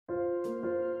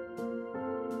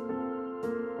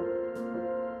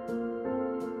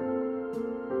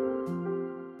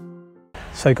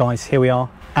So guys, here we are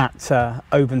at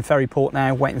Oban Ferry Port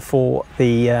now, waiting for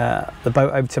the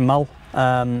boat over to Mull.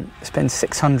 It's been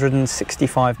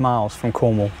 665 miles from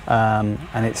Cornwall, and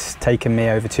it's taken me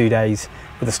over 2 days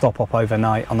with a stop up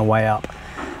overnight on the way up.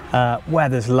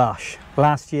 Weather's lush.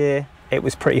 Last year it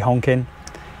was pretty honking.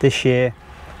 This year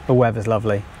the weather's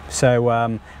lovely. So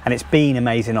and it's been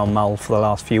amazing on Mull for the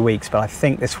last few weeks, but I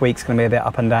think this week's going to be a bit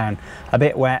up and down, a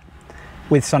bit wet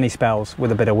with sunny spells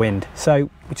with a bit of wind. So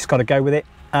we just got to go with it.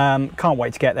 Can't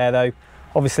wait to get there though.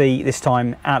 Obviously this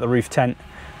time out the roof tent,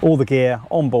 all the gear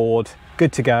on board,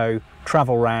 good to go,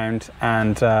 travel round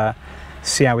and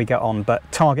see how we get on. But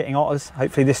targeting otters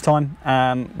hopefully this time.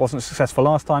 Wasn't successful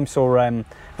last time, saw an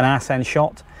arse end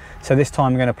shot. So this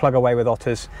time I'm going to plug away with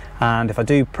otters, and if I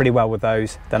do pretty well with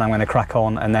those, then I'm going to crack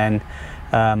on and then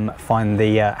find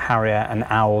the harrier and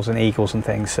owls and eagles and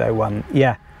things. So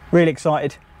yeah, really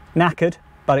excited, knackered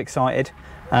but excited.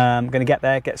 I'm going to get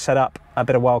there, get set up, a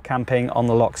bit of wild camping on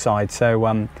the lock side.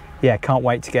 So yeah, can't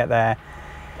wait to get there,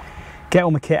 get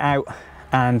all my kit out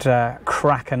and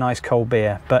crack a nice cold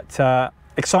beer. But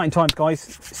exciting times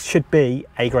guys, should be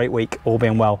a great week, all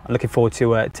being well. I'm looking forward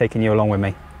to taking you along with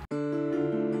me.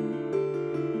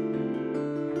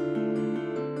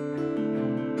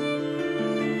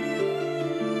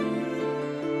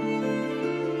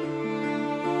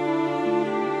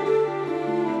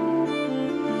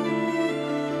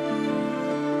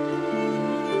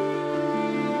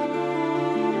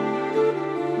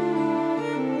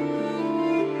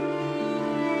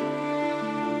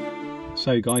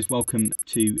 So guys, welcome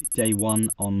to day one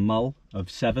on Mull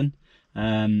of 7.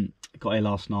 Got here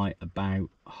last night about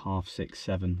 6:30,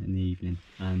 7 in the evening,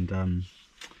 and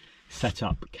set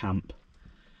up camp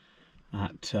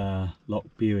at Loch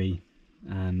Buoy,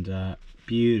 and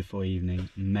beautiful evening,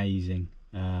 amazing.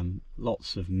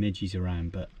 Lots of midges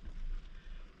around, but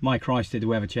my Christ, did the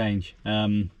weather change.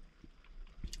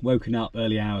 Woken up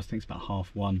early hours, I think it's about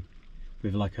 1:30,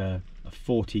 with like a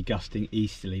 40 gusting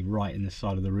easterly right in the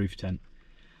side of the roof tent.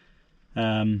 So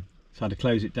I had to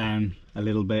close it down a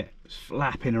little bit. It was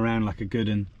flapping around like a good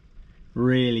one,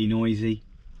 really noisy.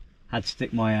 Had to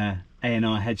stick my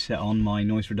A&R headset on, my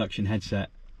noise reduction headset,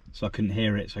 so I couldn't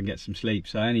hear it, so I could get some sleep.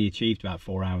 So I only achieved about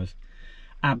 4 hours.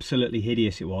 Absolutely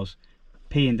hideous it was,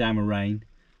 peeing down with rain,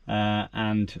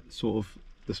 and sort of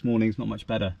this morning's not much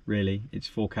better really. It's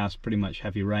forecast pretty much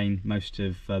heavy rain most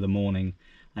of the morning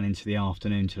and into the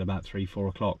afternoon till about 3-4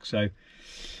 o'clock. So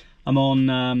I'm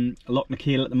on Loch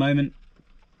Nakeal at the moment.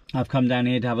 I've come down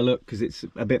here to have a look because it's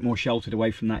a bit more sheltered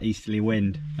away from that easterly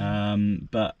wind,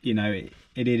 but you know,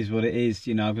 it is what it is.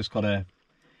 You know, I've just got to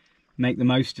make the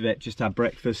most of it. Just have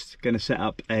breakfast, going to set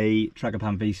up a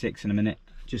Tragopan V6 in a minute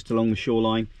just along the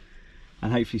shoreline,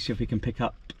 and hopefully see if we can pick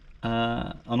up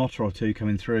an otter or two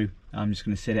coming through. I'm just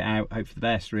going to sit it out, hope for the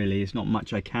best really. There's not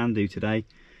much I can do today,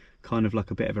 kind of like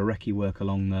a bit of a recce work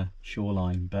along the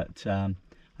shoreline, but I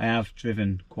have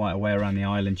driven quite a way around the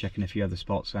island checking a few other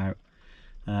spots out.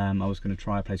 I was going to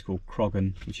try a place called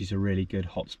Croggan, which is a really good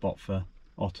hot spot for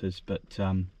otters, but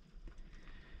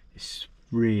it's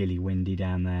really windy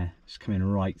down there. It's coming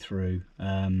right through,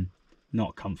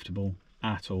 not comfortable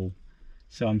at all.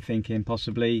 So I'm thinking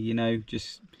possibly, you know,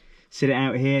 just sit it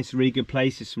out here. It's a really good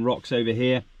place. There's some rocks over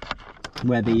here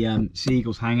where the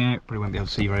seagulls hang out. Probably won't be able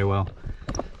to see very well,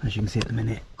 as you can see at the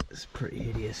minute. It's pretty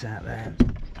hideous out there,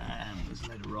 and there's a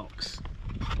load of rocks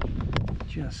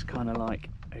just kind of like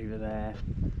over there,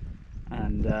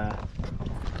 and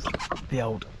the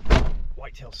old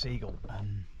white-tailed seagull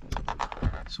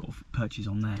sort of perches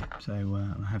on there. So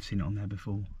I have seen it on there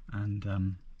before,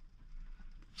 and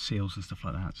seals and stuff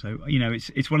like that. So you know,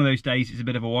 it's one of those days. It's a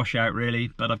bit of a washout really,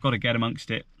 but I've got to get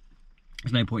amongst it.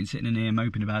 There's no point in sitting in here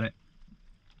moping about it.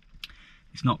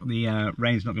 It's not, the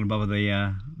rain's not going to bother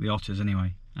the otters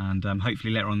anyway. And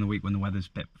hopefully later on in the week when the weather's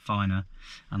a bit finer,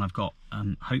 and I've got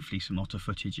hopefully some otter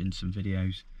footage and some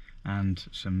videos and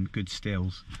some good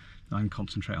stills, I can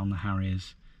concentrate on the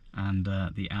harriers and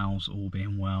the owls all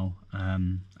being well,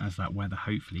 as that weather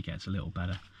hopefully gets a little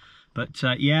better. But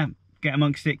yeah, get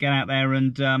amongst it, get out there,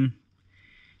 and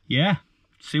yeah,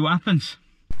 see what happens.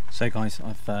 So guys,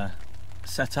 I've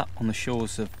set up on the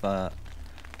shores of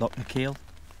Loch Nakeal,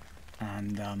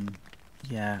 and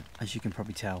yeah, as you can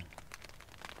probably tell,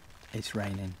 it's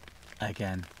raining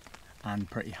again, and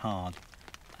pretty hard.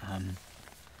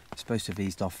 It's supposed to have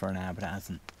eased off for an hour, but it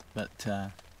hasn't. But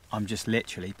I'm just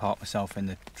literally parked myself in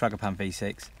the Tragopan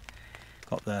V6,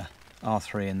 got the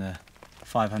R3 and the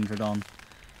 500 on,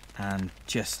 and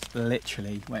just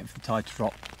literally waiting for the tide to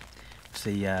drop.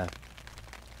 See,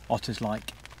 otters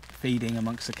like feeding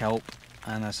amongst the kelp,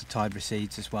 and as the tide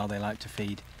recedes as well, they like to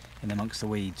feed in amongst the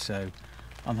weeds. So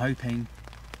I'm hoping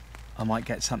I might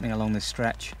get something along this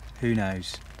stretch, who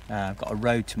knows. I've got a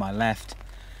road to my left,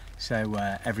 so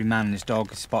every man and his dog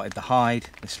has spotted the hide.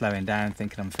 They're slowing down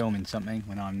thinking I'm filming something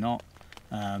when I'm not.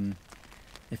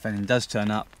 If anything does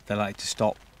turn up, they like to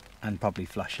stop and probably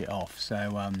flush it off.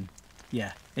 So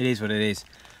yeah, it is what it is.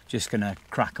 Just gonna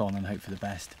crack on and hope for the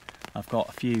best. I've got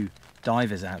a few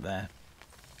divers out there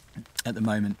at the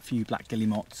moment, a few black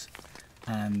guillemots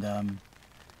and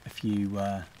a few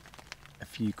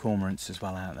cormorants as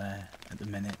well out there at the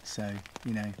minute. So,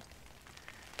 you know,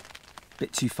 a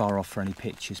bit too far off for any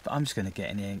pictures, but I'm just going to get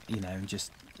in here, you know, and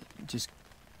just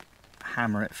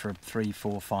hammer it for 3,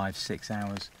 4, 5, 6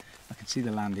 hours. I can see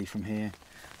the landy from here.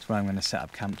 That's where I'm going to set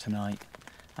up camp tonight,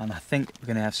 and I think we're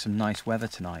going to have some nice weather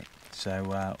tonight.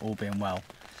 So all being well,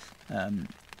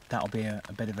 that'll be a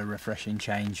bit of a refreshing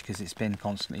change because it's been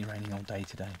constantly raining all day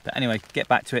today. But anyway, get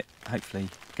back to it. Hopefully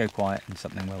go quiet and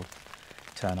something will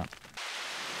turn up.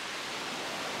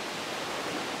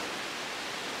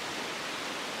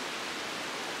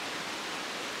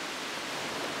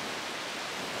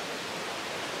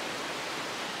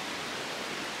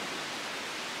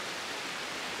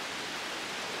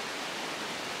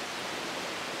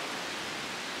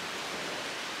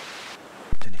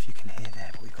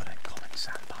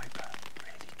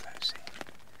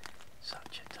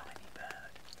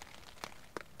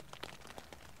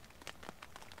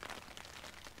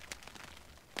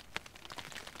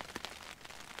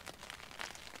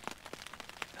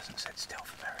 Sit still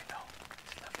for very long.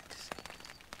 It's lovely to see.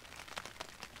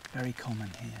 Very common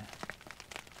here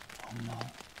on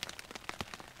Mull.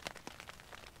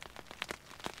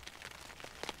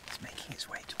 It's making its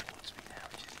way towards me now,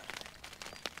 which is lovely.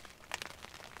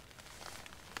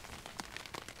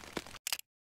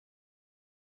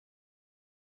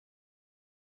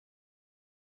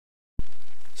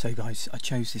 So guys, I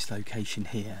chose this location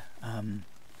here.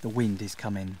 The wind is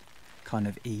coming kind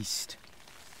of east,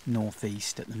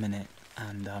 northeast at the minute,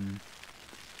 and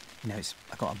you know,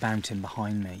 I've got a mountain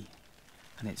behind me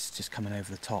and it's just coming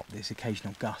over the top. There's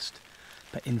occasional gust,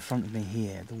 but in front of me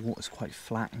here the water's quite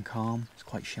flat and calm. It's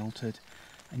quite sheltered,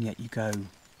 and yet you go,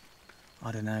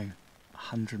 I don't know,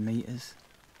 100 metres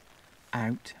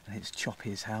out and it's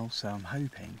choppy as hell. So I'm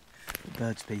hoping the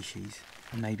bird species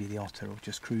and maybe the otter will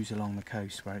just cruise along the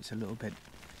coast where it's a little bit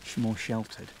more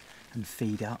sheltered and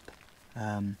feed up.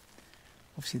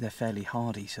 Obviously they're fairly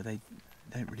hardy, so they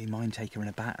don't really mind taking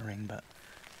a battering, but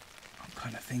I'm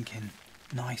kind of thinking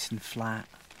nice and flat,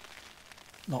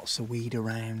 lots of weed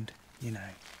around, you know,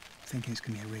 thinking it's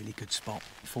going to be a really good spot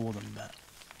for them. But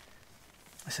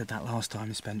I said that last time,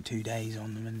 I spent 2 days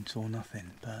on them and saw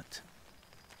nothing. But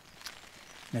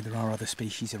you know, there are other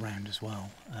species around as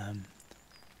well. I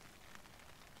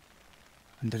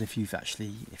don't know if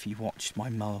if you watched my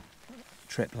Mull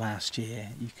trip last year,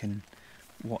 you can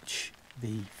watch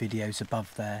the videos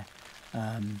above there,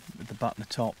 the button at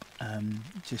the top,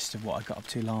 just of what I got up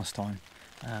to last time.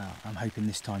 I'm hoping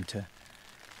this time to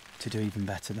do even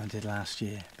better than I did last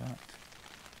year, but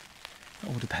it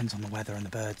all depends on the weather and the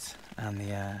birds and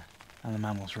the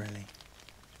mammals really.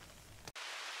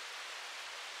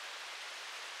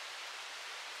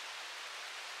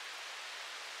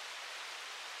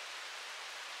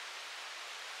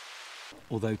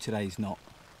 Although today's not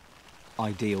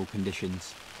ideal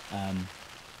conditions,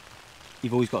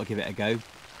 you've always got to give it a go.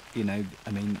 You know,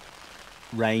 I mean,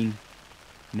 rain,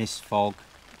 mist, fog,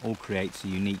 all creates a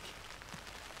unique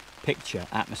picture,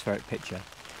 atmospheric picture.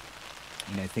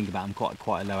 You know, think about, I'm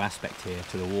quite a low aspect here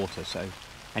to the water, so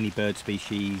any bird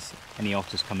species, any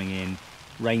otters coming in,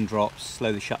 raindrops,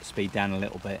 slow the shutter speed down a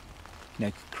little bit, you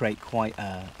know, could create quite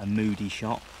a moody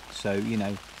shot. So, you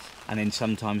know, and then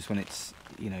sometimes when it's,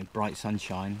 you know, bright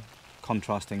sunshine,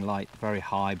 contrasting light, very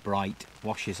high, bright,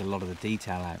 washes a lot of the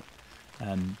detail out.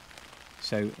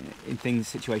 So in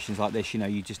situations like this, you know,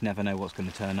 you just never know what's going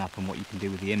to turn up and what you can do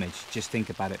with the image. Just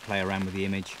think about it, play around with the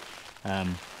image,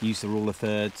 use the rule of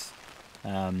thirds,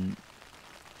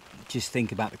 just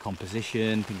think about the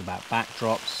composition, think about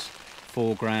backdrops,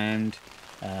 foreground,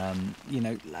 you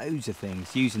know, loads of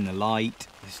things, using the light.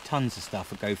 There's tons of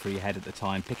stuff that go through your head at the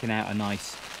time, picking out a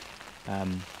nice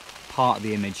part of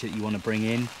the image that you want to bring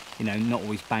in, you know, not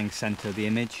always bang center of the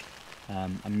image. I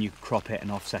mean, you can crop it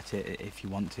and offset it if you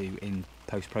want to in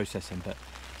post-processing, but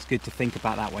it's good to think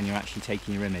about that when you're actually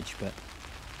taking your image. But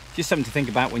just something to think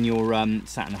about when you're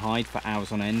sat in a hide for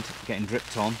hours on end, getting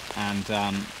dripped on, and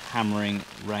hammering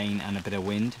rain and a bit of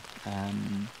wind.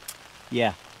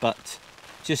 Yeah, but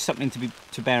just something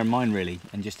to bear in mind really,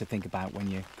 and just to think about when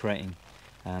you're creating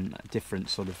different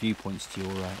sort of viewpoints to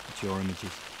your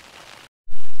images.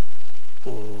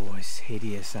 Oh, it's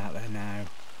hideous out there now.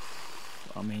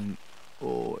 I mean,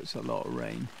 Oh, it's a lot of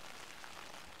rain.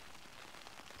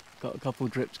 Got a couple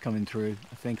of drips coming through.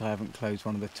 I think I haven't closed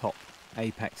one of the top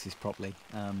apexes properly.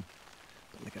 But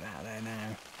look at that there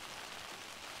now.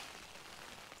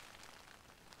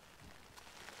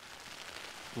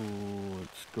 Oh,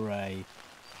 it's grey.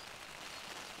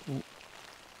 Oh,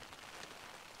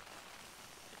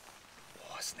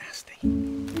 it's nasty.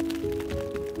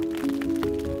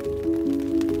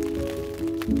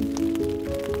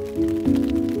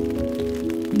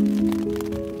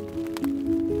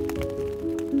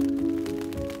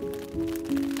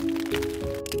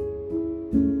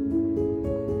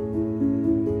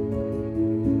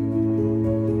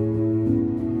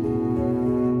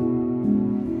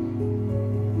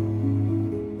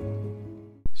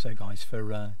 So guys,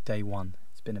 for day one,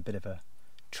 it's been a bit of a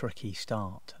tricky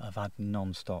start. I've had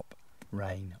non-stop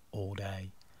rain all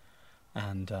day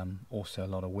and also a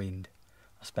lot of wind.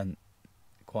 I spent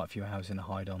quite a few hours in a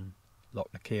hide on Loch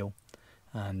na Keal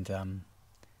and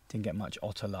didn't get much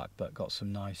otter luck, but got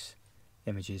some nice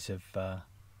images of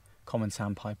common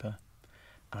sandpiper.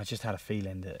 And I just had a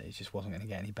feeling that it just wasn't going to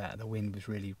get any better. The wind was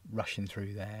really rushing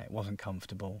through there. It wasn't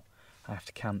comfortable. I have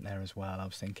to camp there as well. I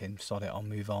was thinking, sod it, I'll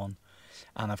move on.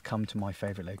 And I've come to my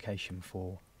favourite location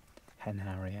for Hen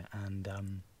Harrier and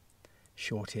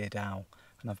short-eared owl.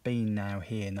 And I've been now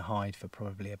here in the hide for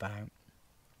probably a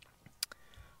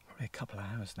couple of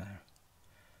hours now.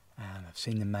 And I've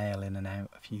seen the male in and out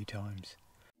a few times.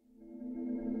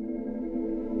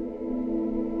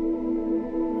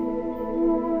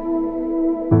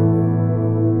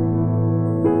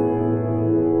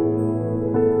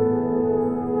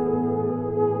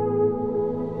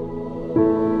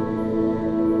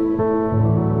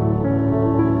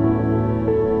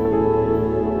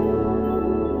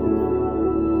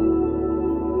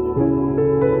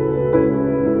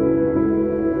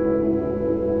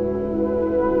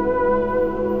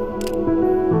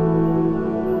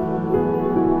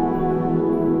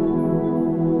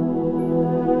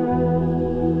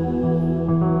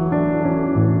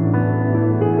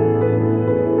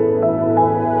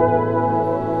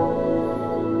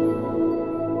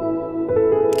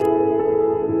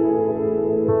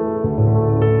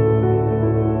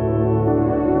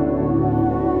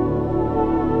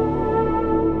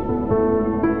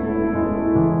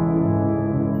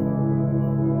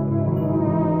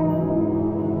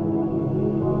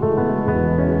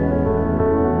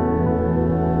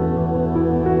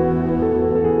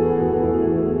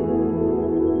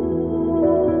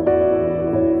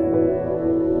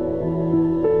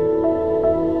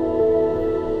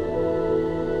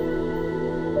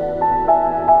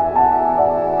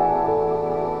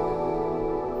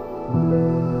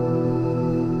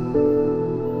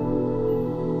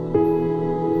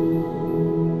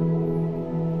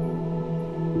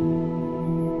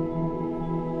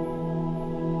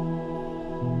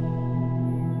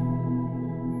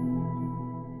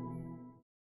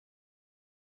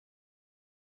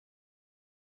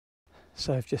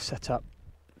 So I've just set up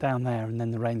down there and then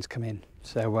the rain's come in.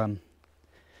 So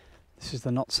this is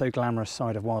the not so glamorous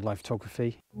side of wildlife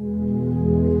photography.